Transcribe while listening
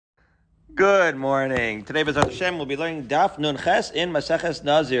Good morning. Today, B'ezrat Hashem, we'll be learning Daf Nun Ches in Maseches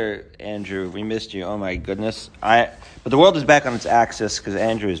Nazir. Andrew, we missed you. Oh my goodness. But the world is back on its axis because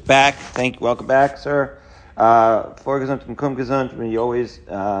Andrew is back. Welcome back, sir. For gesund and kum gesund, you always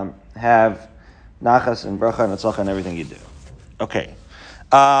have nachas and bracha and atzlacha and everything you do. Okay.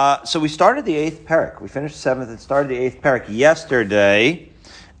 So we started the 8th parak. We finished the 7th and started the 8th parak yesterday.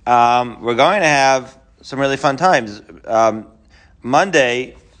 We're going to have some really fun times.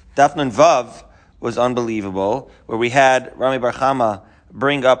 Monday, Daf Nun Vav was unbelievable, where we had Rami Bar Chama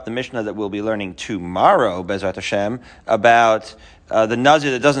bring up the Mishnah that we'll be learning tomorrow, B'ezrat Hashem, about the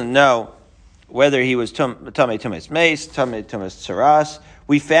nazir that doesn't know whether he was Tamei Tumes Meis, Tamei Tumes Tsaras.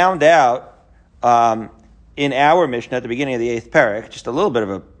 We found out in our Mishnah at the beginning of the 8th parak, just a little bit of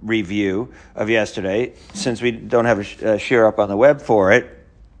a review of yesterday, since we don't have a share up on the web for it,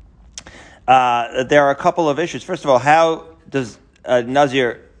 that there are a couple of issues. First of all, how does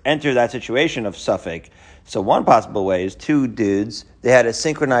nazir enter that situation of suffix? So one possible way is two dudes, they had a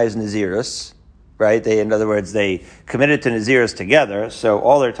synchronized nazirus, right? In other words, they committed to nazirus together, so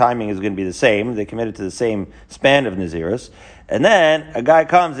all their timing is going to be the same. They committed to the same span of nazirus. And then a guy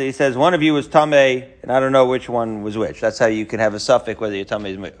comes and he says, one of you was tamei, and I don't know which one was which. That's how you can have a suffix whether you're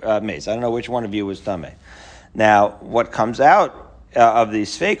tamei meis. I don't know which one of you was tamei. Now, what comes out of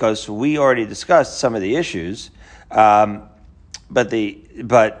these sfeikos, we already discussed some of the issues, But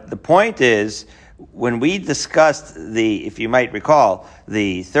the point is, when we discussed if you might recall,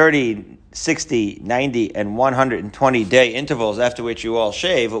 the 30, 60, 90, and 120 day intervals after which you all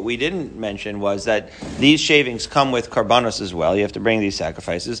shave, what we didn't mention was that these shavings come with karbanos as well. You have to bring these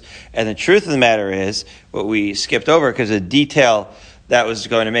sacrifices. And the truth of the matter is, what we skipped over, because a detail that was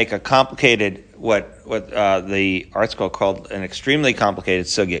going to make a complicated, what the art school called an extremely complicated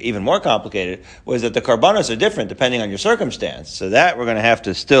sugya, even more complicated, was that the karbanos are different depending on your circumstance. So that we're going to have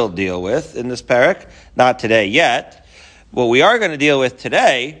to still deal with in this parak. Not today yet. What we are going to deal with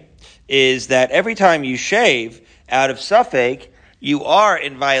today is that every time you shave out of suffix, you are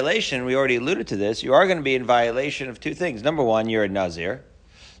in violation. We already alluded to this. You are going to be in violation of two things. Number one, you're a nazir.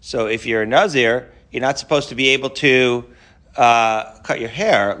 So if you're a nazir, you're not supposed to be able to cut your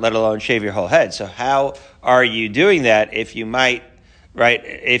hair, let alone shave your whole head. So how are you doing that if you are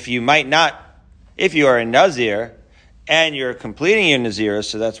a nazir and you're completing your nazirus,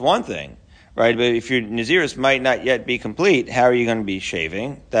 so that's one thing, right? But if your nazirus might not yet be complete, how are you going to be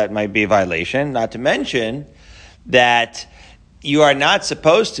shaving? That might be a violation. Not to mention that you are not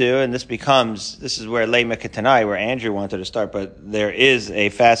supposed to, and this is where Lema Ketanai, where Andrew wanted to start, but there is a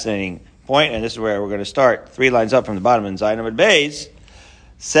fascinating point, and this is where we're going to start 3 lines up from the bottom in Zainam Beis.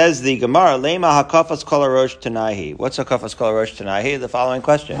 Says the Gemara, Lema hakafas kol harosh tanahi. What's hakafas kol harosh tanahi? The following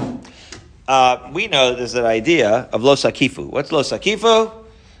question. We know there's an idea of lo sakifu. What's lo sakifu?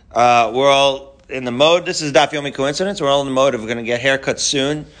 We're all in the mode, this is Daf Yomi coincidence, we're all in the mode of we're going to get haircuts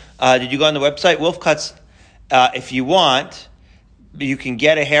soon. Did you go on the website? Wolf Cuts, if you want, you can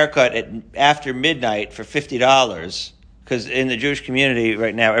get a haircut after midnight for $50. Because in the Jewish community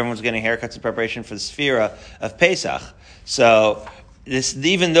right now, everyone's getting haircuts in preparation for the Sefira of Pesach. So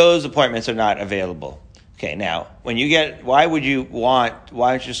even those appointments are not available. Okay, now, why don't you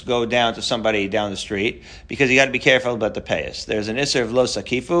just go down to somebody down the street? Because you got to be careful about the payas. There's an isser of lo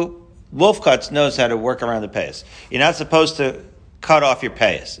sakifu. Wolf Cuts knows how to work around the payas. You're not supposed to cut off your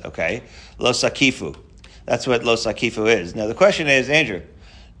payas, okay? Lo sakifu. That's what lo sakifu is. Now, the question is, Andrew,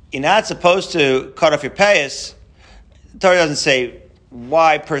 you're not supposed to cut off your payas. The Torah doesn't say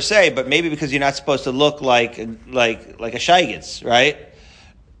why per se, but maybe because you're not supposed to look like a shaygitz, right?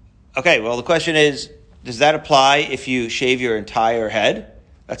 Okay, well the question is, does that apply if you shave your entire head?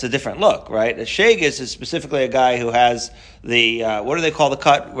 That's a different look, right? A shaygitz is specifically a guy who has the, what do they call the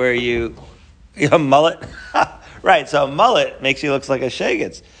cut where you a mullet? Right, so a mullet makes you look like a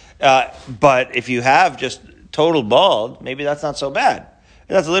shaygitz. But if you have just total bald, maybe that's not so bad.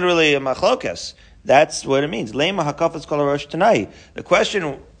 That's literally a machlokas. That's what it means. Lema hakafas kol harosh tanai. The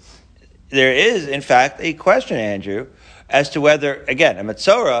question, there is, in fact, a question, Andrew, as to whether, again, a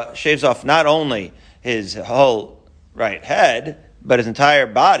metzora shaves off not only his whole right head, but his entire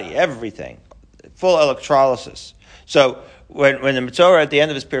body, everything, full electrolysis. So when the metzora at the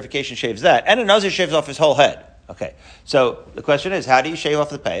end of his purification shaves that, and a nazir shaves off his whole head. Okay, so the question is, how do you shave off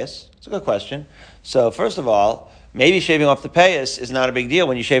the payas? It's a good question. So first of all, maybe shaving off the payas is not a big deal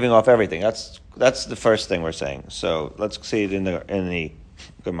when you're shaving off everything. That's the first thing we're saying. So let's see it in the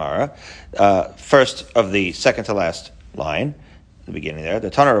Gemara. First of the second to last line, the beginning there. The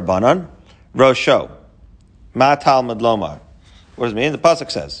Tana Rabbanan, Rosho, Ma Talmud Lomar. What does it mean? The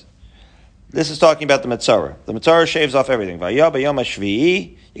pasuk says, This is talking about the Metzora. The Metzora shaves off everything. Vayah b'yom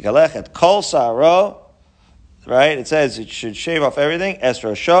hashvi'i yigalech et kol sa'aro. Right? It says it should shave off everything. Es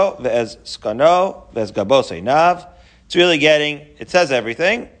rosho ve'ez skano ve'ez gabos einav. It's really it says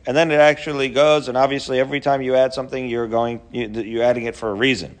everything, and then it actually goes, and obviously every time you add something, you're adding it for a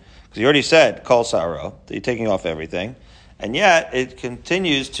reason. Because you already said kol sa'aro, that you're taking off everything. And yet, it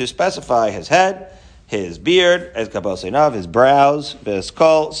continues to specify his head, his beard, as gabos einav, his brows, ve'ez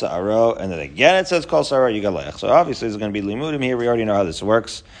kol sa'aro, and then again it says kol sa'aro yigalech. So obviously there's going to be limudim here. We already know how this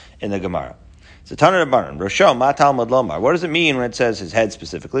works in the Gemara. So Tana Rabbanan, Rosho, Ma Talmud Lomar. What does it mean when it says his head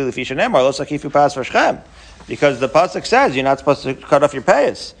specifically? Lefisha Nemar, Lo Sakifu Pas V'Shchem. Because the pasuk says you're not supposed to cut off your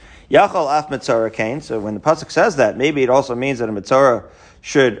payas. Yachol Af Metzora Kain. So when the pasuk says that, maybe it also means that a Metzora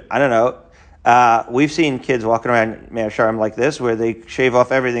should, I don't know, we've seen kids walking around Mea Sharim like this, where they shave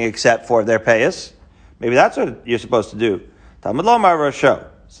off everything except for their payas. Maybe that's what you're supposed to do. Talmud Lomar Rosho.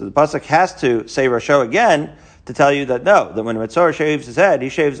 So the pasuk has to say Rosho again, to tell you that no, that when the Metzora shaves his head, he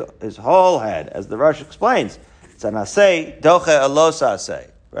shaves his whole head, as the Rosh explains. It's an asay, doche alos asay,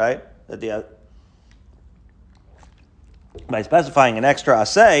 right? That by specifying an extra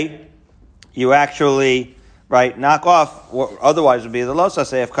asay, you actually, right, knock off what otherwise would be the los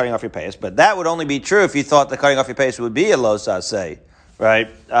asay of cutting off your payas. But that would only be true if you thought that cutting off your payas would be a los asay, right,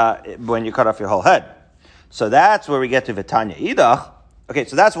 when you cut off your whole head. So that's where we get to Vitanya Idach. Okay,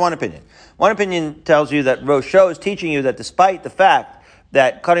 so that's one opinion. One opinion tells you that Rosho is teaching you that despite the fact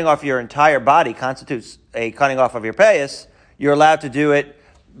that cutting off your entire body constitutes a cutting off of your payas, you're allowed to do it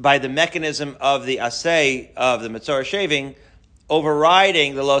by the mechanism of the asay of the Metzora shaving,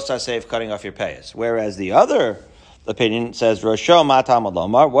 overriding the los asay of cutting off your payas. Whereas the other opinion says, Rosho ma Talmud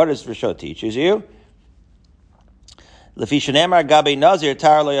lomar. What does Rosho teaches you? Lefi shenemar gabe nazir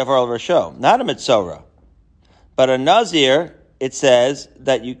tar lo yavar al Rosho. Not a Metzora, but a nazir. It says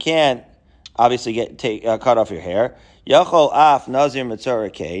that you can't obviously cut off your hair. Yachol af nazir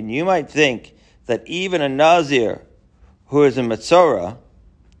metzora kain. You might think that even a nazir who is a metzora,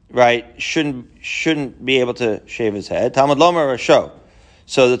 right, shouldn't be able to shave his head. Talmud Lomer Rosho.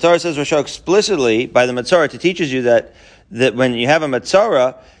 So the Torah says Rosho explicitly by the metzora to teaches you that when you have a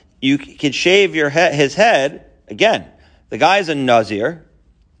metzora, you can shave his head. Again, the guy's a nazir,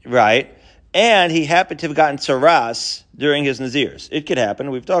 right? And he happened to have gotten tsaras during his nazirs. It could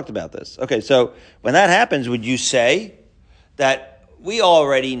happen. We've talked about this. Okay, so when that happens, would you say that we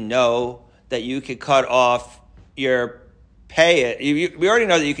already know that you could cut off your payas? We already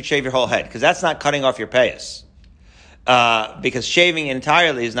know that you could shave your whole head, because that's not cutting off your payas. Because shaving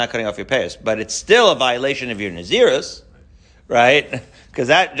entirely is not cutting off your payas. But it's still a violation of your naziris, right? Because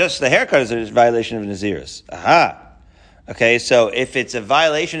just the haircut is a violation of naziris. Aha. Okay, so if it's a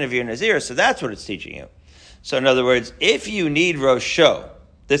violation of your nazir, so that's what it's teaching you. So in other words, if you need Rosho,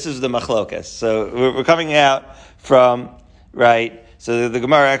 this is the machlokas. So we're coming out from, right, so the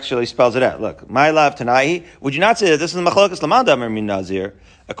Gemara actually spells it out. Look, my love Tanai, would you not say that this is the machlokas lamanda min nazir?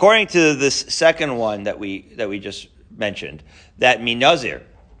 According to this second one that we just mentioned, that min nazir,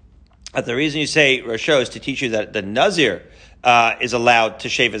 that the reason you say Rosho is to teach you that the nazir is allowed to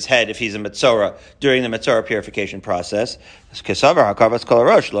shave his head if he's a metzora during the metzora purification process.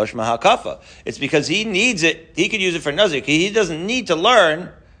 It's because he needs it. He could use it for nazir. He doesn't need to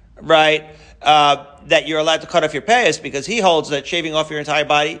learn, right, that you're allowed to cut off your payas, because he holds that shaving off your entire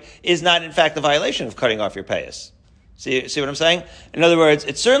body is not, in fact, a violation of cutting off your payas. See what I'm saying? In other words,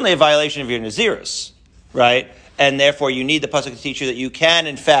 it's certainly a violation of your nazirus, right? And therefore, you need the pasuk to teach you that you can,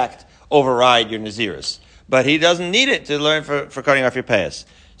 in fact, override your nazirus. But he doesn't need it to learn for cutting off your payas.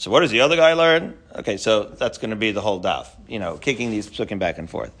 So what does the other guy learn? Okay, so that's going to be the whole daf, kicking these psukim back and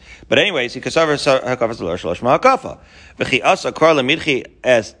forth. But anyways, he kasaver hakafas l'or shlosh ma'akafa. V'chi asa kar lemidchi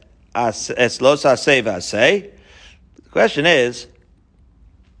es los asay v'asay. The question is,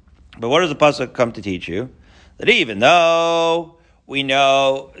 but what does the pasuk come to teach you? That even though we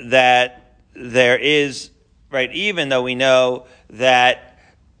know that there is, right, even though we know that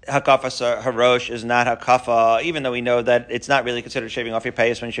Hakafa harosh is not hakafa, even though we know that it's not really considered shaving off your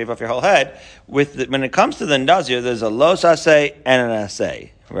payas when you shave off your whole head. When it comes to the nazir, there's a los asay and an asay,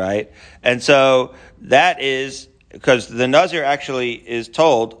 right? And so that is because the nazir actually is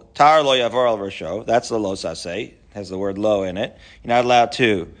told tar lo yavor al rosho. That's the los asay, has the word lo in it. You're not allowed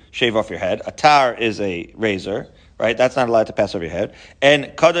to shave off your head. A tar is a razor, right? That's not allowed to pass over your head. And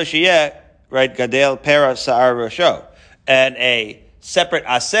kadosh yeh, right? Gadel pera sa'ar rosho, and a separate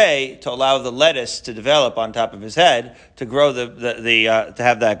asay to allow the lettuce to develop on top of his head to grow to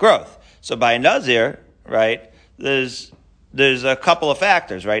have that growth. So by a nazir, right, there's a couple of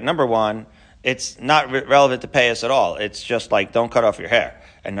factors, right? Number one, it's not relevant to payas at all. It's just like don't cut off your hair.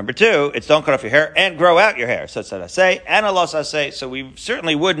 And number two, it's don't cut off your hair and grow out your hair. So it's an asay and a los asay. So we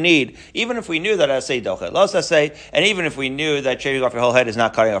certainly would need, even if we knew that asay doche los asay, and even if we knew that shaving off your whole head is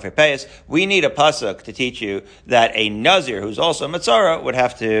not cutting off your payas, we need a pasuk to teach you that a nazir who's also a metzora would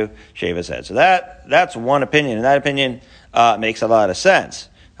have to shave his head. So that's one opinion, and that opinion makes a lot of sense.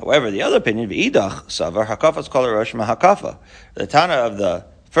 However, the other opinion, v'idach savar hakafa's kol rosh mahakafa. The Tana of the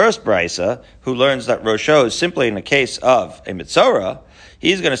first brisa, who learns that rosho is simply in the case of a metzora,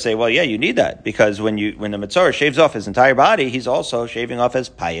 he's going to say, well, yeah, you need that, because when the metzora shaves off his entire body, he's also shaving off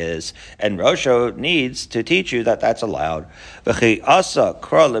his payas, and rosho needs to teach you that that's allowed. V'chi asa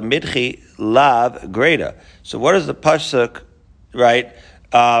kra lemidchi lav greda. So what does the pasuk, right,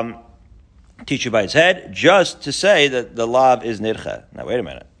 teach you by his head? Just to say that the lav is nidcha. Now, wait a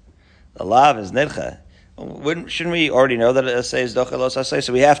minute. The lav is nidcha. Shouldn't we already know that it says doche los asay?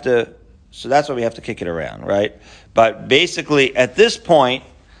 So that's why we have to kick it around, right? But basically, at this point,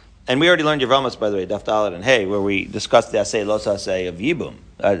 and we already learned Yevamos, by the way, Daf Dalet and Hey, where we discussed the asay los asay of Yibum,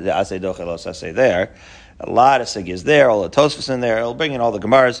 the asay doche los asay there. A lot of sigis there, all the Tosfos in there. It'll bring in all the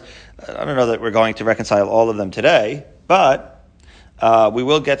Gemaras. I don't know that we're going to reconcile all of them today, but we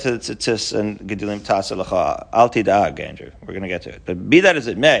will get to the Tzitzis and Gedulim Taselacha Al Tida'ag, Andrew. We're going to get to it. But be that as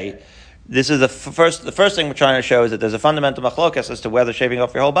it may, this is the first thing we're trying to show is that there's a fundamental machlokas as to whether shaving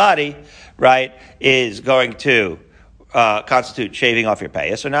off your whole body, right, is going to constitute shaving off your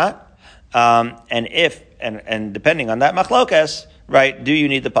payas or not. And depending on that machlokas, right, do you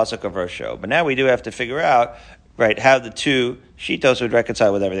need the pasuk of Rosho? But now we do have to figure out, right, how the two shitos would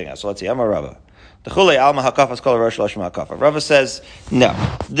reconcile with everything else. So let's see. Amar Rava. Rava says, no.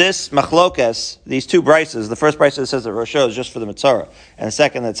 This machlokas, these two brises, the first brise that says that Rosho is just for the Metzora, and the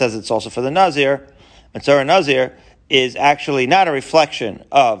second that says it's also for the Nazir, Metzora Nazir, is actually not a reflection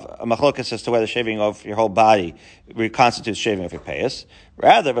of a machlokas as to whether shaving off your whole body constitutes shaving off your payas.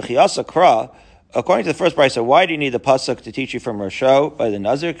 Rather, v'chiyasa kra, according to the first brise, why do you need the pasuk to teach you from Rosho by the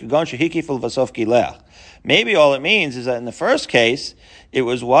Nazir? Maybe all it means is that in the first case, it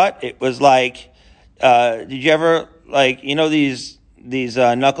was what? It was like, did you ever, like, you know, these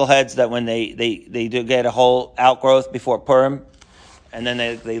knuckleheads that when they do get a whole outgrowth before Purim, and then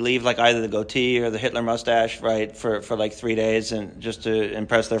they leave like either the goatee or the Hitler mustache, right, for like 3 days and just to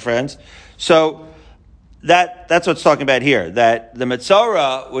impress their friends. So that's what's talking about here, that the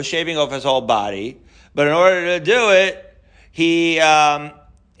Metzora was shaving off his whole body, but in order to do it, he, when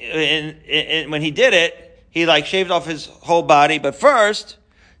he did it, he like shaved off his whole body, but first,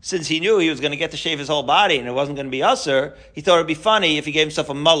 since he knew he was going to get to shave his whole body and it wasn't going to be usher, he thought it would be funny if he gave himself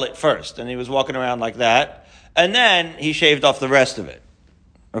a mullet first, and he was walking around like that, and then he shaved off the rest of it.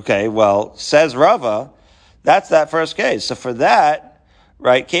 Okay, well, says Rava, that's that first case. So for that,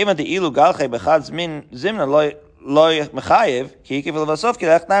 right, came at the ilu galche bechad zimna lo mechayev ki yikiv levasov ki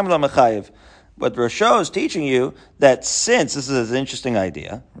lechnaim lo mechayev. But Rosho is teaching you that since, this is an interesting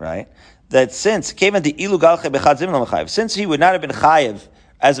idea, right, that since came at the ilu galche bechad zimna lo mechayev, since he would not have been chayev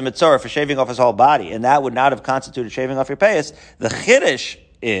as a metzora for shaving off his whole body, and that would not have constituted shaving off your payas, the chiddush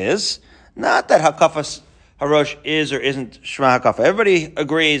is not that hakafas harosh is or isn't shema hakafa. Everybody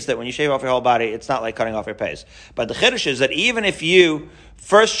agrees that when you shave off your whole body, it's not like cutting off your payas. But the chiddush is that even if you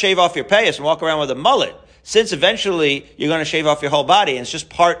first shave off your payas and walk around with a mullet, since eventually you're going to shave off your whole body, and it's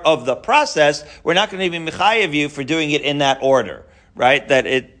just part of the process, we're not going to be mechayev you for doing it in that order, right? That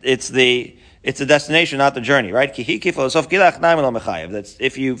it's the destination, not the journey, right? That's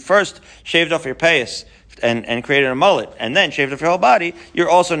if you first shaved off your payas and created a mullet and then shaved off your whole body, you're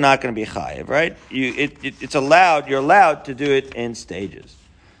also not going to be chayiv, right? It's allowed. You're allowed to do it in stages.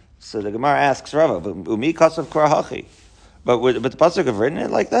 So the Gemara asks Rava, "Umi kasav karahachi," but the pasuk have written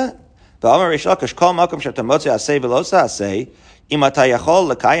it like that. In other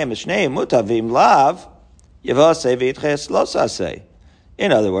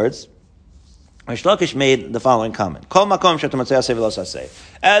words, Rish Lakish made the following comment.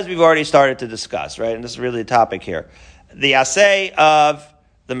 As we've already started to discuss, right, and this is really the topic here, the asay of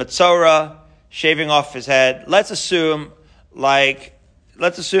the Metzora shaving off his head, let's assume that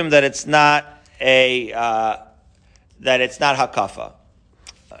it's not hakafa.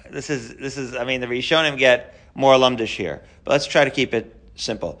 This is, I mean, the Rishonim get more lumdish here, but let's try to keep it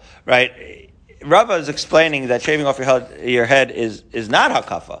simple, right? Rava is explaining that shaving off your head is not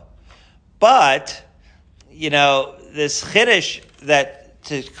hakafa. But, you know, this chiddush that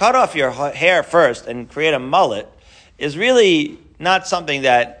to cut off your hair first and create a mullet is really not something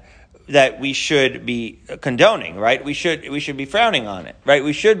that we should be condoning, right? We should be frowning on it, right?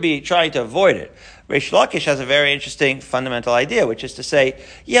 We should be trying to avoid it. Rish Lakish has a very interesting fundamental idea, which is to say,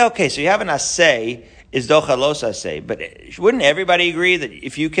 yeah, okay, so you have an asay, is docha los aseh. But wouldn't everybody agree that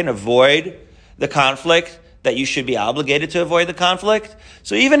if you can avoid the conflict, that you should be obligated to avoid the conflict?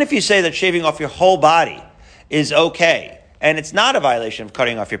 So even if you say that shaving off your whole body is okay, and it's not a violation of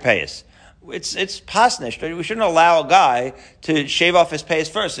cutting off your payas, it's pasnish. We shouldn't allow a guy to shave off his payas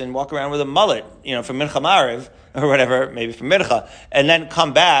first and walk around with a mullet, from Mincha Mariv, or whatever, maybe from Mincha, and then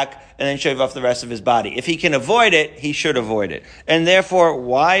come back and then shave off the rest of his body. If he can avoid it, he should avoid it. And therefore,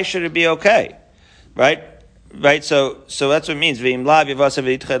 why should it be okay? Right? So that's what it means. That the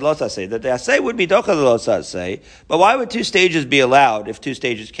asay would be docha los asay, but why would two stages be allowed if two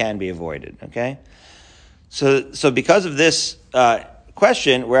stages can be avoided? Okay? So because of this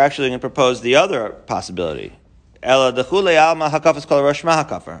question, we're actually going to propose the other possibility. Right?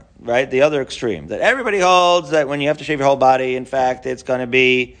 The other extreme. That everybody holds that when you have to shave your whole body, in fact, it's going to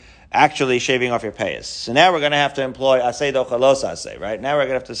be actually shaving off your payas. So now we're going to have to employ asay docha los asay, right? Now we're going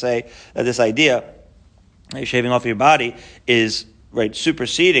to have to say that this idea, shaving off your body, is right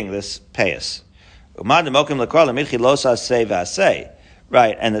superseding this payas.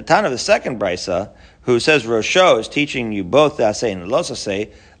 Right, and the Tana of the second brisa, who says Rosho is teaching you both the asay and the los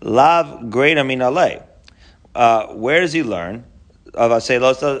asay, lav greater min alei. Where does he learn of asay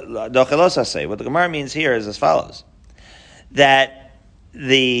docha los asay? What the Gemara means here is as follows: that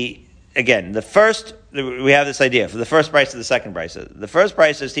we have this idea for the first brisa, the second brisa. The first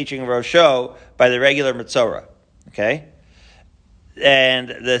brisa is teaching Rosho by the regular mitzorah, okay, and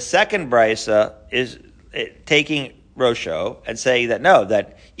the second brisa is taking Rosho and saying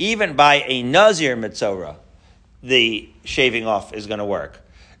that even by a nazir mitzorah, the shaving off is going to work.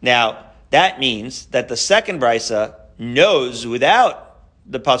 Now, that means that the second brisa knows without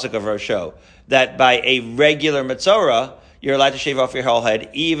the pasuk of Rosho that by a regular mitzorah, you're allowed to shave off your whole head,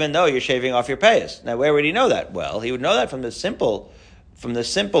 even though you're shaving off your payas. Now, where would he know that? Well, he would know that from the simple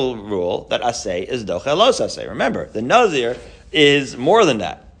rule that asay is docha los asay. Remember, the nazir is more than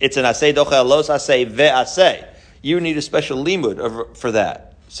that. It's an asay docha los asay ve'asay. You need a special limud for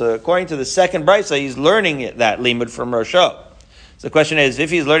that. So according to the second brisa, he's learning that limud from Rosho. So the question is,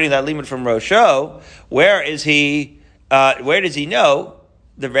 if he's learning that limud from Rosho, where does he know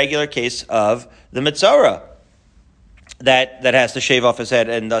the regular case of the mitzorah that has to shave off his head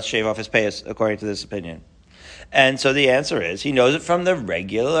and thus shave off his payas, according to this opinion? And so the answer is, he knows it from the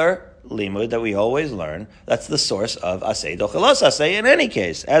regular limud that we always learn. That's the source of asay docha los asay in any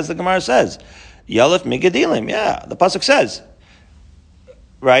case, as the Gemara says. Yalef migadilim, yeah. The pasuk says,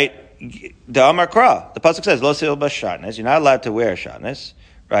 right? The Amar Kra. The pasuk says, "Lo sil b'shatnes." You're not allowed to wear shatnes,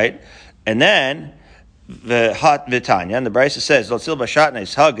 right? And then the hot vitanya, and the brisa says, "Lo sil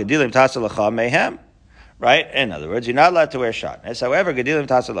b'shatnes ha gadilim tasalacha mehem." Right? In other words, you're not allowed to wear shatnes. However, gadilim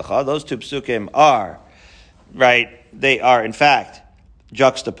tasalacha. Those two psukim are right. They are in fact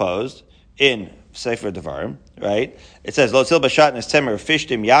juxtaposed in Sefer Devarim, right? It says, Lo tzil b'shatnes temer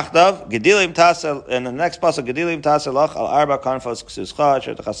fishtim yachdav, gedilim tasel, and the next pasuk, gedilim taselach al arba kanfos ksuscha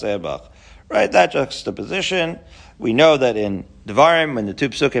shetachaseh bach. Right, that juxtaposition, we know that in Devarim, when the two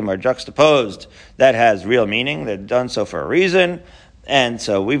psukim are juxtaposed, that has real meaning. They're done so for a reason. And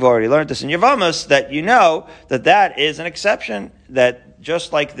so we've already learned this in Yevamos, that you know that is an exception, that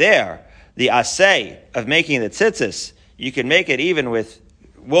just like there, the asay of making the tzitzis, you can make it even with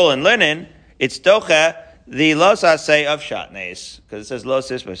wool and linen. It's docha the los asay of shatnes, because it says lo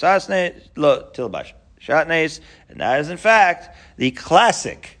sis b'sasnes, lo tilbash shatnes, and that is in fact the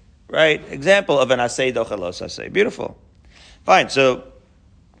classic, right, example of an asay docha los asay. Beautiful. Fine, so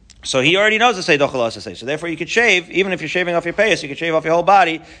he already knows asay docha los asay, so therefore you could shave, even if you're shaving off your payas, you could shave off your whole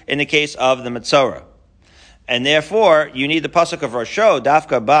body in the case of the mitzorah. And therefore, you need the pasuk of Rosho,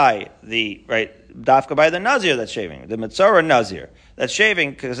 dafka by the nazir that's shaving, the mitzorah nazir that's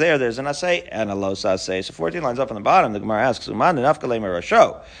shaving, because there's an asay and a los asay. So 14 lines up on the bottom, the Gemara asks, Uman dafka lema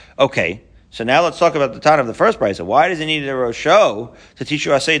Rosho. Okay, so now let's talk about the Tana of the first brisa. Why does he need a Rosho to teach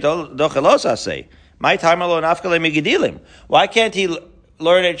you asay docha los asay? My time alone nafka lema gedilim. Why can't he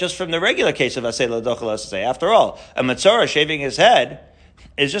learn it just from the regular case of asay docha los asay? After all, a mitzorah shaving his head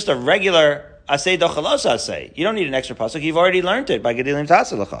is just a regular asay docha los asay. You don't need an extra pasuk. You've already learned it by gedilim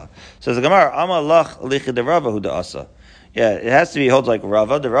tasalacha. Says the Gemara, Ama lach lichid Rava hu da'asa. Yeah, it has to be holds like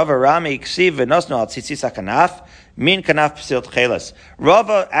Rava. The Rava Rami ksiv v'nosno al tzitzis hakanaf min kanaf psil tchelas.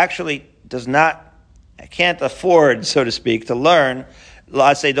 Rava actually can't afford, so to speak, to learn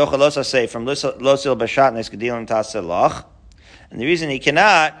asay docha los asay from losil b'shatnes gedilim tasalach. And the reason he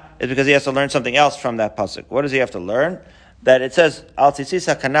cannot is because he has to learn something else from that pasuk. What does he have to learn? That it says al tzitzis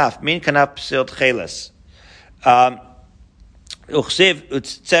hakanaf min kanaf psil tchelas. Uchsiv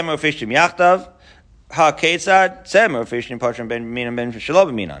utzemur fishtim yachtav ha ketzad tzemer fishtim patrim ben minan ben shelo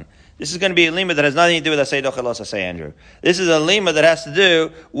b'minan. This is going to be a limud that has nothing to do with asay dochel los asay, Andrew. This is a limud that has to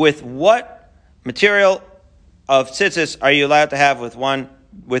do with what material of tzitzis are you allowed to have with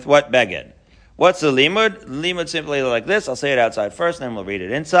what beged. What's the limud? Limud simply like this. I'll say it outside first, and then we'll read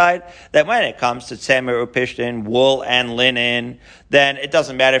it inside. That when it comes to tzemer or pishtin, wool and linen, then it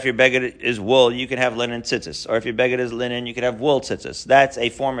doesn't matter if your beged is wool, you can have linen tzitzis. Or if your beged is linen, you can have wool tzitzis. That's a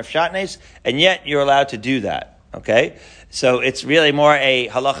form of shatnes, and yet you're allowed to do that. Okay? So it's really more a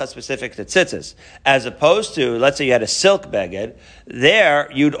halacha specific to tzitzis. As opposed to, let's say you had a silk beged,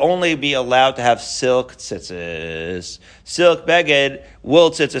 there you'd only be allowed to have silk tzitzis. Silk beged,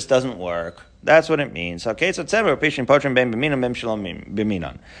 wool tzitzis doesn't work. That's what it means. Okay, so tzemer pishtim potrim ben b'minon ben shalom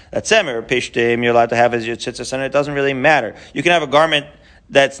b'minon. That tzemer pishtim you're allowed to have as your tzitzis, and it doesn't really matter. You can have a garment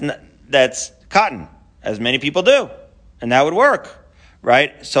that's cotton, as many people do, and that would work,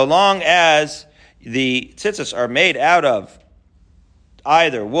 right? So long as the tzitzis are made out of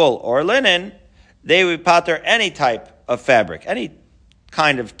either wool or linen, they would pater any type of fabric, any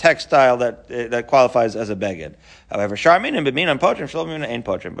kind of textile that qualifies as a beged. However, sharmin and b'minon potrim, shalom ain't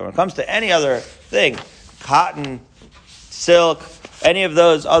potrim. But when it comes to any other thing, cotton, silk, any of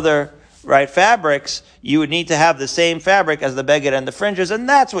those other fabrics, you would need to have the same fabric as the beged and the fringes, and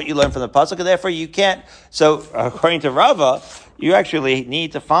that's what you learn from the pasuk. And therefore, you can't. So, according to Rava, you actually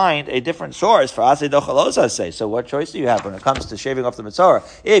need to find a different source for asay dochel los asay. So what choice do you have when it comes to shaving off the metzora?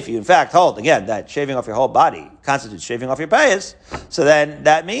 If you in fact hold, again, that shaving off your whole body constitutes shaving off your payas, so then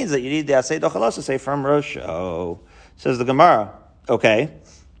that means that you need the asay dochel los asay from Rosho. Says the Gemara. Okay.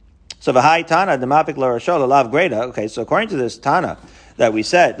 So v'hai Tana, demapik lo Rosho, l'lav greda. Okay, so according to this Tana that we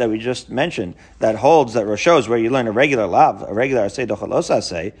just mentioned, that holds that Rosho is where you learn a regular lav, a regular asay dochel los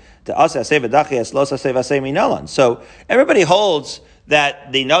asay, to asay asay v'dachi los asay v'asay minolan. So everybody holds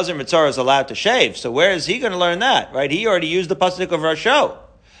that the nazir mitzvah is allowed to shave. So where is he going to learn that? Right? He already used the pasuk of Rosho,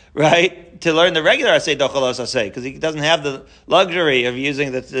 right, to learn the regular asay dochel los asay, because he doesn't have the luxury of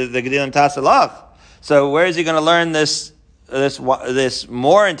using the gedilim tasalach. So where is he going to learn this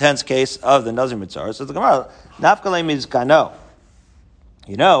more intense case of the nazir mitzvah? So the Gemara, nafkalei means kano.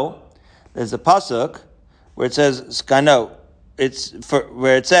 You know, there's a pasuk where it says skano.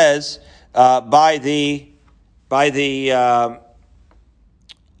 Where it says by the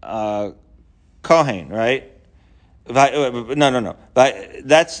kohen, right? No.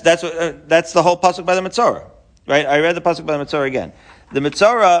 That's the whole pasuk by the Metzora, right? I read the pasuk by the Metzora again. The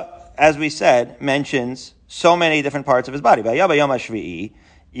Metzora, as we said, mentions so many different parts of his body. So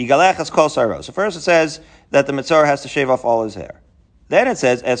first it says that the Metzora has to shave off all his hair. Then it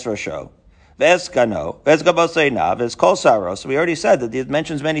says es rosho, ves gano, ves gaboseina, ves kol saros. So we already said that it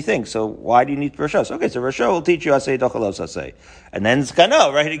mentions many things. So why do you need rosho? So, okay, so rosho will teach you asay dochelos asay, and then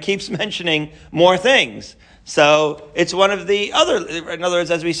skano, right? It keeps mentioning more things. So it's one of the other. In other words,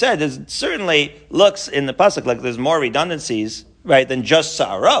 as we said, there certainly looks in the pasuk like there's more redundancies, right, than just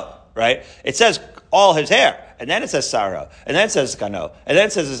saro, right? It says all his hair. And then it says Saro, and then it says Kano, and then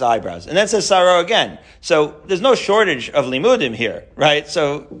it says his eyebrows, and then it says Saro again. So there's no shortage of limudim here, right?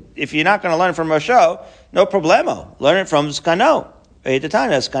 So if you're not going to learn from Rosho, no problemo. Learn it from Skano. In fact,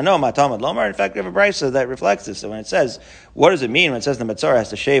 we have a brisa that reflects this. So when it says, what does it mean when it says the Metzora has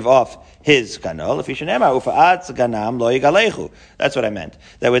to shave off his Kano? That's what I meant.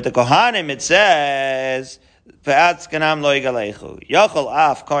 That with the Kohanim it says, so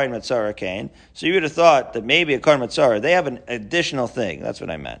you would have thought that maybe a Kohen Metzora, they have an additional thing. That's what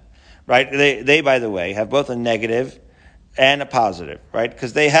I meant. Right? They, by the way, have both a negative and a positive. Right?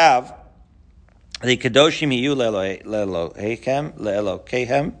 Because they have the Kadoshim Hiyu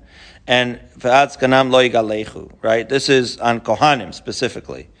Le'elokehem and Ve'atz Ganam Lo Yigalechu. Right? This is on Kohanim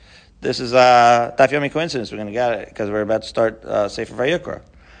specifically. This is a Daf Yomi coincidence. We're going to get it because we're about to start Sefer Vayikra.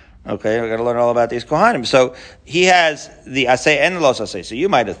 Okay, we're going to learn all about these Kohanim. So he has the asay and the los asay. So you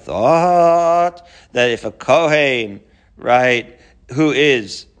might have thought that if a Kohen, right, who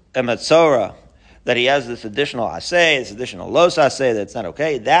is a Metzora, that he has this additional asay, this additional los asay, that's not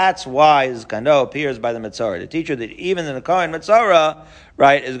okay. That's why his Kano appears by the Metzora, to teach you that even in the Kohen Metzora,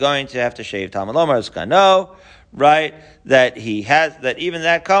 right, is going to have to shave Talmud Lomar's Kano, right, that even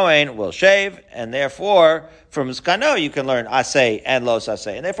that Kohen will shave, and therefore, from Skano, you can learn asay and los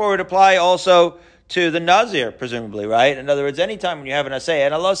asay. And therefore, it would apply also to the nazir, presumably, right? In other words, anytime when you have an asay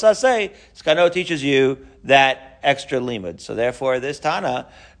and a los asay, Skano teaches you that extra limud. So therefore, this Tana,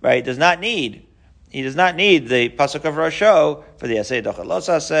 right, does not need the pasuk of Rosho for the asay dochel los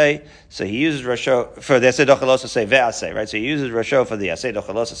asay. So he uses Rosho for the asay dochel los asay ve'asay, right? So he uses Rosho for the asay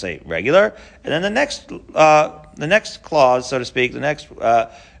dochel los asay regular, and then the next clause, so to speak, the next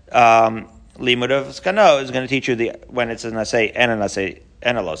limud of Skano is going to teach you when it's an asay and an asay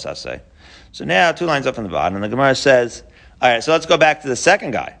and a los aseh. So now 2 lines up from the bottom, and the Gemara says, all right, so let's go back to the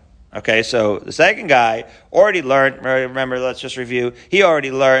second guy. Okay, so the second guy already learned, remember, let's just review, he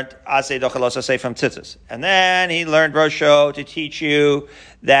already learned aseh dochelos aseh from tzitzis. And then he learned Rosho to teach you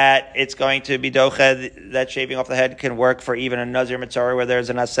that it's going to be doched, that shaving off the head can work for even a nazir mitzvah where there's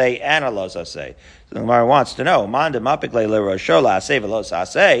an aseh and a los aseh. So the Gemara wants to know, man de mapik le Rosho la aseh velos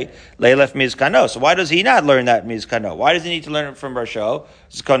aseh leilef mizkano. So why does he not learn that mizkano? Why does he need to learn it from Rosho?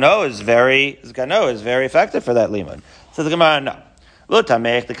 Zkano is very effective for that limud. So the Gemara, no.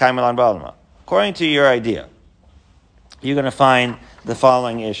 According to your idea, you're going to find the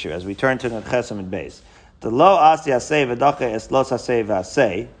following issue as we turn to the Chesem and base. The lo asi aseh v'dache es los aseh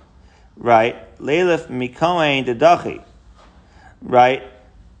v'aseh, right? Leilef mikohen dedachi, right?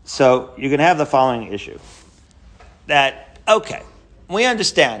 So you're going to have the following issue. That, okay, we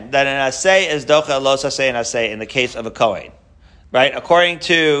understand that an aseh is doche, los aseh, and aseh in the case of a kohen, right? According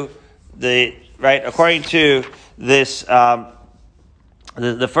to this,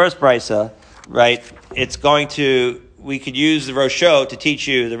 the first brisa, right? It's going to, we could use the Rosho to teach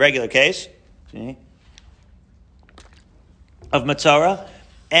you the regular case of Matzorah,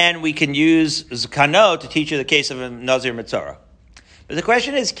 and we can use Zkano to teach you the case of a Nazir Matzorah. But the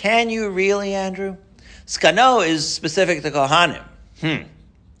question is, can you really, Andrew? Zkano is specific to Kohanim.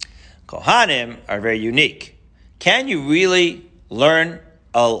 Kohanim are very unique. Can you really learn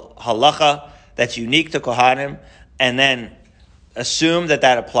a halacha that's unique to Kohanim and then assume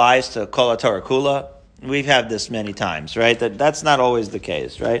that applies to Kol HaTorah Kula? We've had this many times, right? That's not always the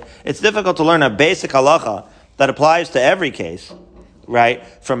case, right? It's difficult to learn a basic halacha that applies to every case, right?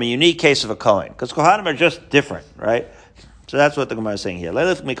 From a unique case of a Kohen. Because Kohanim are just different, right? So that's what the Gemara is saying here.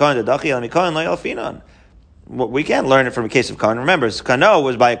 We can't learn it from a case of Kohen. Remember, Kano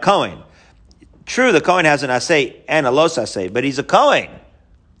was by a Kohen. True, the Kohen has an aseh and a los aseh, but he's a Kohen.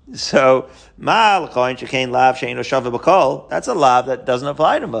 So, that's a lav that doesn't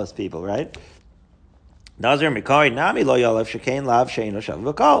apply to most people, right? Right,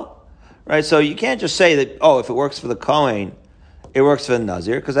 so you can't just say that, if it works for the Kohen, it works for the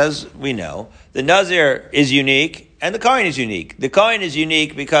Nazir, because as we know, the Nazir is unique, and the Kohen is unique. The Kohen is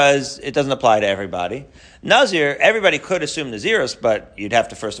unique because it doesn't apply to everybody. Nazir, everybody could assume Nazirus, but you'd have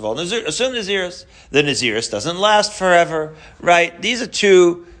to first of all assume Nazirus. The Nazirus doesn't last forever, right? These are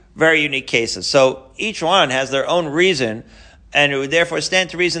two very unique cases. So each one has their own reason, and it would therefore stand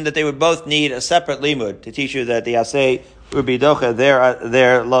to reason that they would both need a separate limud to teach you that the aseh would be docha,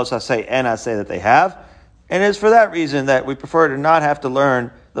 their los aseh and aseh that they have. And it's for that reason that we prefer to not have to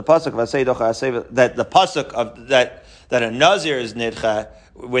learn the pasuk of aseh docha aseh, that the pasuk of that a nazir is nidcha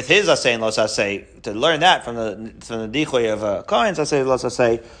with his aseh and los aseh. To learn that from the dichoy of a kohen's aseh los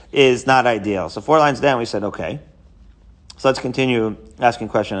aseh is not ideal. So 4 lines down, we said okay. So let's continue asking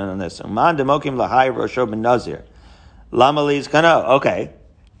questions on this. Man demokim lahai rosho ben nazir. Lama li's kano. Okay,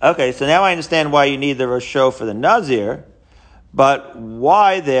 so now I understand why you need the rosho for the nazir, but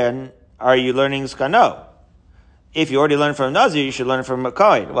why then are you learning skano? If you already learned from a nazir, you should learn from a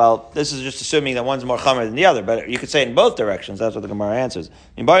kohen. Well, this is just assuming that one's more chamer than the other, but you could say it in both directions. That's what the Gemara answers.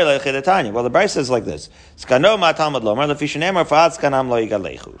 Well, the Bryce says like this: Skano ma talmud lomar lefishanemar fa'at skanam lo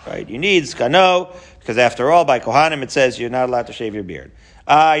yigalechu. Right? You need skano because after all, by kohanim it says you're not allowed to shave your beard.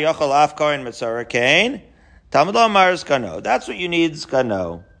 Yochel af kohen mitzorah kain talmud lomar skano. That's what you need,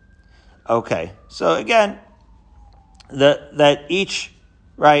 skano. Okay. So again, that each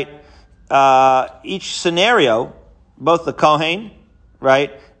scenario, both the Kohen,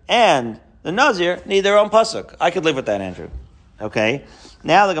 right, and the Nazir need their own pasuk. I could live with that, Andrew. Okay?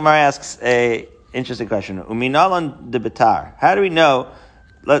 Now the Gemara asks a interesting question. Uminalan de betar. How do we know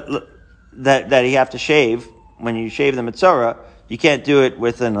that you have to shave, when you shave the Mitzorah, you can't do it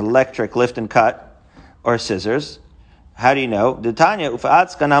with an electric lift and cut or scissors? How do you know?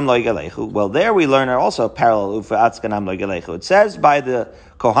 Well, there we learn also parallel. It says by the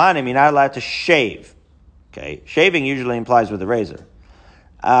Kohanim, you're not allowed to shave. Okay, shaving usually implies with a razor,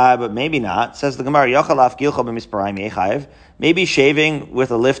 but maybe not. Says the Gemara, maybe shaving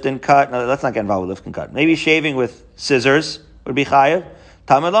with a lift and cut. No, let's not get involved with lift and cut. Maybe shaving with scissors would be chayiv.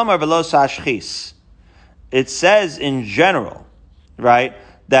 It says in general, right,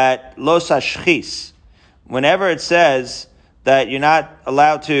 that lo sashchis. Whenever it says that you're not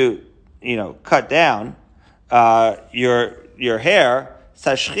allowed to, cut down your hair,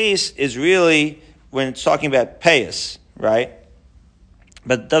 tashchis is really when it's talking about payas, right?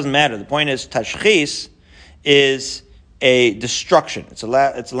 But it doesn't matter. The point is, tashchis is a destruction. It's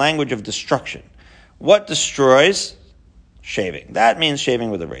a language of destruction. What destroys? Shaving. That means shaving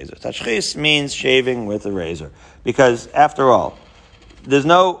with a razor. Tashchis means shaving with a razor. Because, after all, there's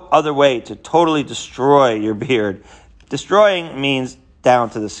no other way to totally destroy your beard. Destroying means down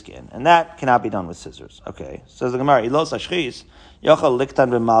to the skin, and that cannot be done with scissors. Okay, says the Gemara, Ilos Ashchis, Yochel Liktan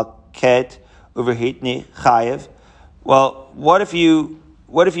B'Malket Uverhitni Chayev. Well, what if you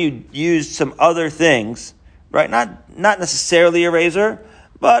used some other things, right? Not necessarily a razor,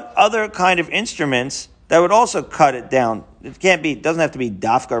 but other kind of instruments that would also cut it down. It doesn't have to be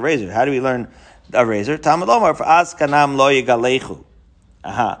dafka razor. How do we learn a razor? Talmud Lomar for askanam lo yigalechu.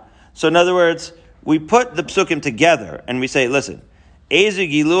 So in other words, we put the psukim together and we say, listen,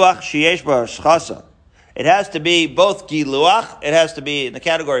 ezu giluach sheyesh bar hashchasa. It has to be both giluach. It has to be in the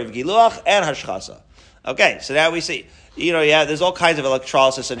category of giluach and hashchasa. Okay, so now we see, there's all kinds of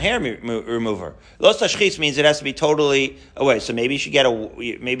electrolysis and hair remover. Los tashchis means it has to be totally away. So maybe you should get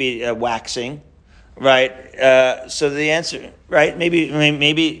a waxing, right? So the answer, right?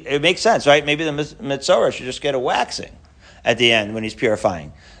 Maybe it makes sense, right? Maybe the Metzora should just get a waxing at the end when he's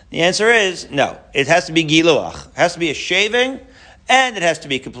purifying. The answer is no. It has to be giluach. It has to be a shaving, and it has to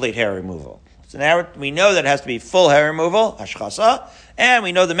be complete hair removal. So now we know that it has to be full hair removal, hashchasa, and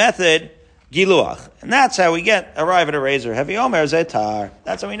we know the method, giluach. And that's how we arrive at a razor. Heavy omer zetar.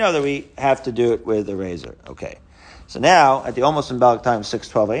 That's how we know that we have to do it with a razor. Okay. So now, at the almost symbolic time of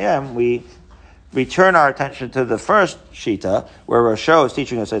 6:12 a.m., we return our attention to the first shita, where Rosho is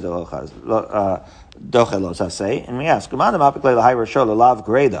teaching us dochelos asay, and we ask, why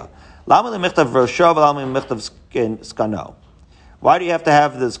do you have to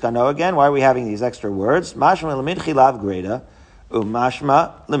have the skano again? Why are we having these extra words? Mashma lemidchi lav greda,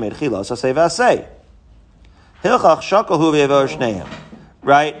 umashma lemidchi los asay v'asay. Hilchach shakal hu v'yevo shneim.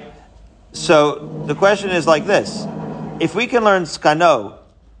 Right? So the question is like this. If we can learn skano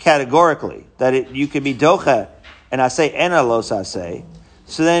categorically, that you could be doche and asay and a los asay,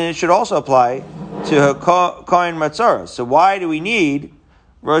 so then it should also apply to a kohen matzora. So why do we need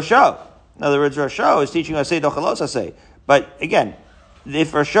Rosho? In other words, Rosho is teaching us say dochelos asay. But again,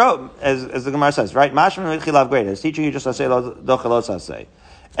 if Rosho, as the Gemara says, right, Mashman Chilav Greda is teaching you just asay dochelos asay,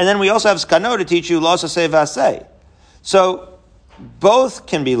 and then we also have skano to teach you los asay v'asay. So both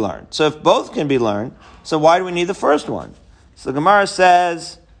can be learned. So if both can be learned, so why do we need the first one? So the Gemara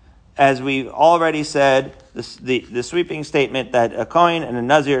says, as we've already said, the sweeping statement that a kohen and a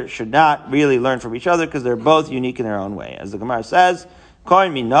nazir should not really learn from each other because they're both unique in their own way. As the Gemara says,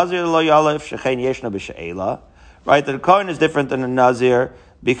 kohen min nazir lo yalef shechein yeshna b'she'ela. Right, that a kohen is different than a nazir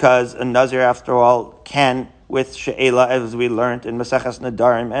because a nazir, after all, can with she'ela, as we learned in Maseches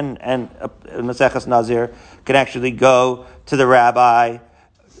Nadarim and Maseches Nazir, can actually go to the rabbi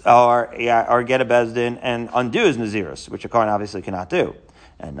or get a bezdin and undo his nazirus, which a kohen obviously cannot do.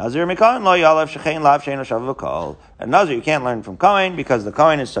 And Nazir Mikohen lo yalav shechein lav shein oshav v'kol. And Nazir you can't learn from Kohen because the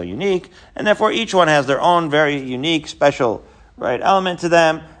Kohen is so unique, and therefore each one has their own very unique, special element to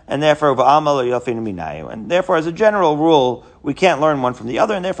them, and therefore v'amal lo yofinu minayu. And therefore, as a general rule, we can't learn one from the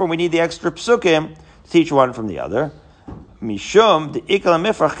other, and therefore we need the extra psukim to teach one from the other. Mishum the ikal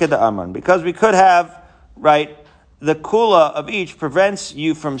mifrach kida amran, because we could have the kula of each prevents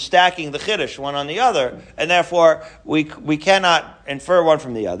you from stacking the chiddush one on the other, and therefore we cannot infer one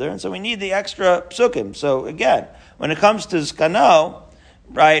from the other, and so we need the extra psukim. So again, when it comes to skano,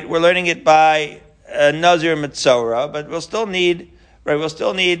 we're learning it by nazir mitzora, but we'll still need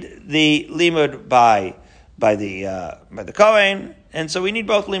the limud by the kohen, and so we need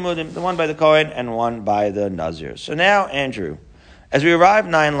both limudim, the one by the kohen and one by the nazir. So now, Andrew, as we arrive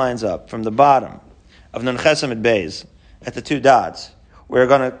 9 lines up from the bottom of Nun Chesem at Beis, at the 2 dots, we're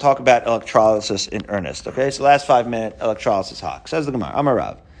going to talk about electrolysis in earnest. Okay, so last 5-minute electrolysis hawk. Says the Gemara,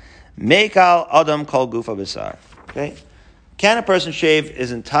 Amarav, Meikal Adam Kol Gufa B'Sar. Okay, can a person shave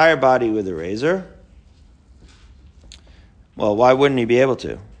his entire body with a razor? Well, why wouldn't he be able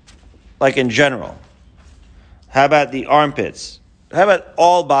to? Like in general. How about the armpits? How about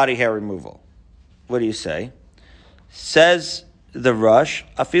all body hair removal? What do you say? Says the Rush,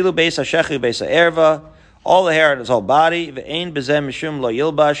 afilu beis hashechi beis ha'erva, all the hair on his whole body, ve'ein bezem mishum lo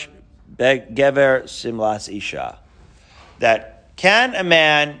yilbash gever simlas isha. That can a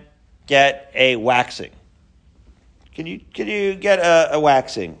man get a waxing? Can you get a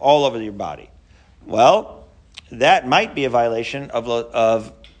waxing all over your body? Well, that might be a violation of lo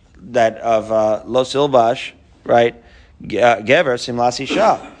silbash, right? Gever simlas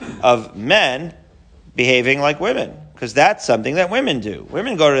isha, of men behaving like women. Because that's something that women do.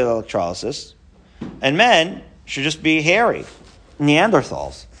 Women go to the electrolysis, and men should just be hairy,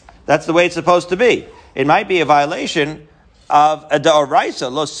 Neanderthals. That's the way it's supposed to be. It might be a violation of a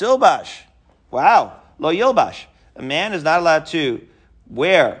da'oraisa, lo silbash. Wow, lo yilbash. A man is not allowed to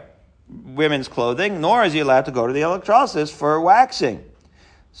wear women's clothing, nor is he allowed to go to the electrolysis for waxing.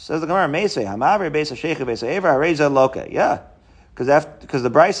 Says the Gemara, Meisei, Hamaver Beis HaSheikh Beis HaEver Hareza Loka. Yeah, because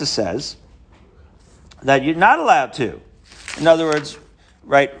the Brisa says that you're not allowed to. In other words,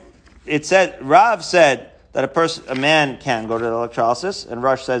 right? It said Rav said that a man can go to the electrolysis, and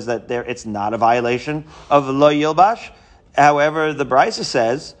Rush says that it's not a violation of lo yilbash. However, the Brisa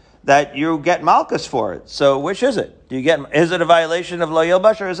says that you get malchus for it. So which is it? Is it a violation of lo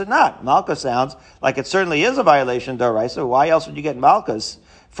yilbash or is it not? Malchus sounds like it certainly is a violation d'oraisa. Why else would you get malchus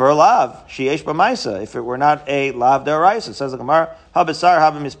for a lav sheyesh b'maisa if it were not a lav d'oraisa? Says the Gemara, habesar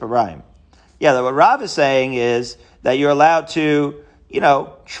habim isparayim. Yeah, what Rav is saying is that you're allowed to,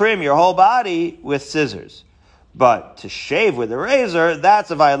 trim your whole body with scissors, but to shave with a razor, that's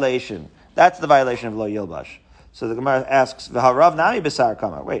a violation. That's the violation of lo yilbash. So the Gemara asks, Rav nami besar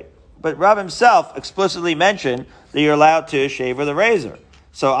kamar. Wait, but Rav himself explicitly mentioned that you're allowed to shave with a razor.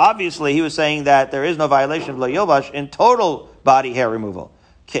 So obviously he was saying that there is no violation of lo yilbash in total body hair removal.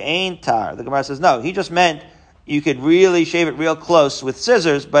 Ke'ain tar. The Gemara says, no, he just meant you could really shave it real close with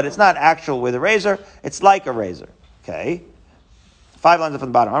scissors, but it's not actual with a razor. It's like a razor. Okay? 5 lines up from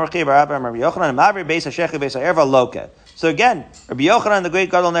the bottom. So again, Rabbi Yochanan, the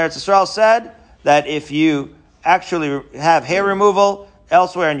great Gadol in Eretz Yisrael, said that if you actually have hair removal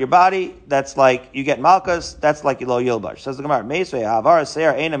elsewhere in your body, that's like you get malchus, that's like lo yilbash. Says the Gemara,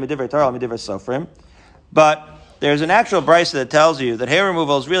 but there's an actual brisa that tells you that hair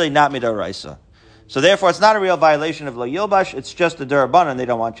removal is really not midoraisa. So therefore, it's not a real violation of lo yilbash, it's just a durabanan, they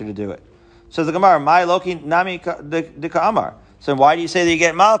don't want you to do it. Says the Gemara, my loki nami dika amar. So why do you say that you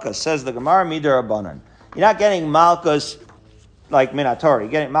get malchus? Says the Gemara, midurabanan. You're not getting malchus like minatori, you're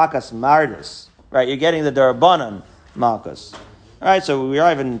getting malchus mardis. Right, you're getting the durabanan malchus. All right, so we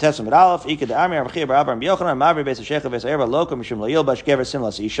arrive in Testament Aleph.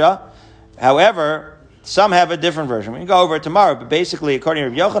 However, some have a different version. We can go over it tomorrow, but basically, according to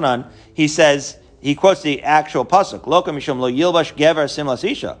Rabbi Yochanan, he quotes the actual pasuk. Loka mishum lo yilbash gever simlas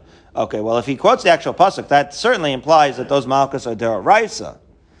isha. Okay, well, if he quotes the actual pasuk, that certainly implies that those malchus are deraisa.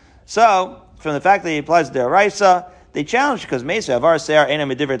 So, from the fact that he applies deraisa, they challenge because Mesa Avar Seir Ena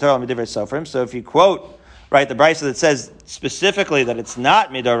Midivir Torah Midivir Sofrim. So if you quote the brisa that says specifically that it's not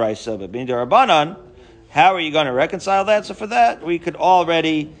Midoraisa but Midirabanan, how are you going to reconcile that? So for that we could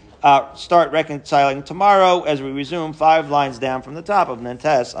already start reconciling tomorrow as we resume 5 lines down from the top of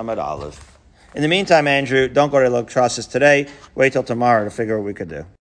Nentes Amad Aleph. In the meantime, Andrew, don't go to electrolysis today. Wait till tomorrow to figure what we could do.